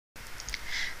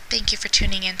Thank you for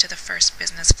tuning in to the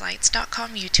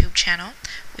firstbusinessflights.com YouTube channel.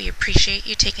 We appreciate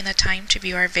you taking the time to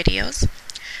view our videos.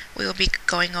 We will be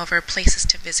going over places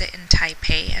to visit in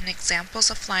Taipei and examples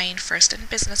of flying first and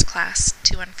business class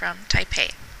to and from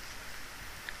Taipei.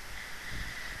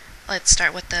 Let's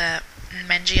start with the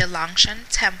Menjia Longshan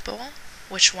Temple,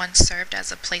 which once served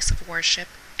as a place of worship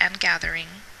and gathering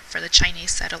for the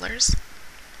Chinese settlers.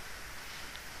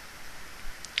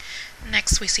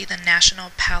 Next, we see the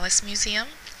National Palace Museum,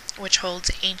 which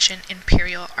holds ancient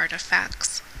imperial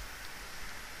artifacts.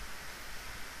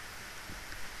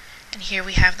 And here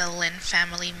we have the Lin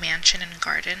family mansion and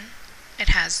garden. It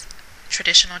has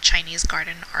traditional Chinese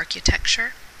garden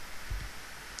architecture.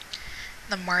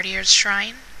 The Martyrs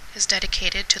Shrine is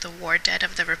dedicated to the war dead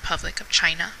of the Republic of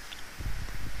China.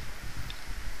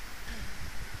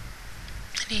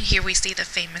 And here we see the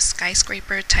famous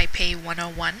skyscraper Taipei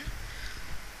 101.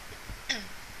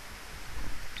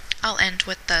 I'll end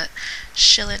with the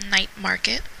Shilin Night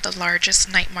Market, the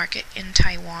largest night market in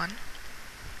Taiwan.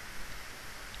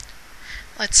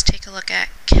 Let's take a look at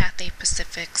Cathay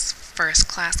Pacific's first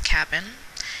class cabin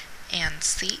and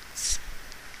seats.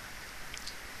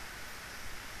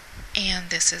 And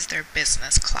this is their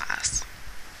business class.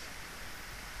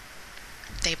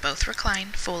 They both recline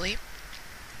fully.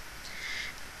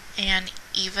 And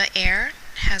Eva Air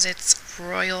has its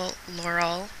Royal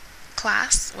Laurel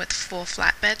class with full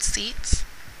flatbed seats.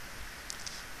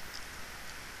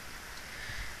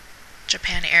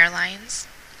 Japan Airlines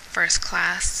first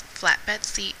class flatbed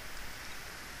seat,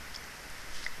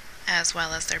 as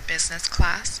well as their business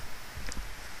class.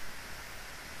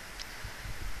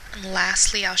 And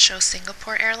lastly, I'll show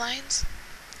Singapore Airlines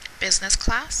business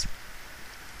class.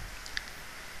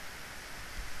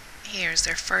 Here's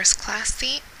their first class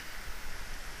seat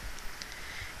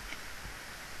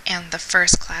and the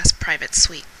first class private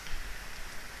suite.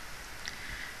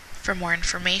 For more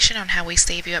information on how we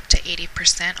save you up to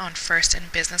 80% on first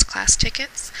and business class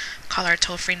tickets, call our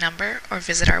toll-free number or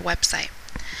visit our website.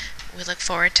 We look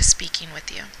forward to speaking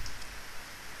with you.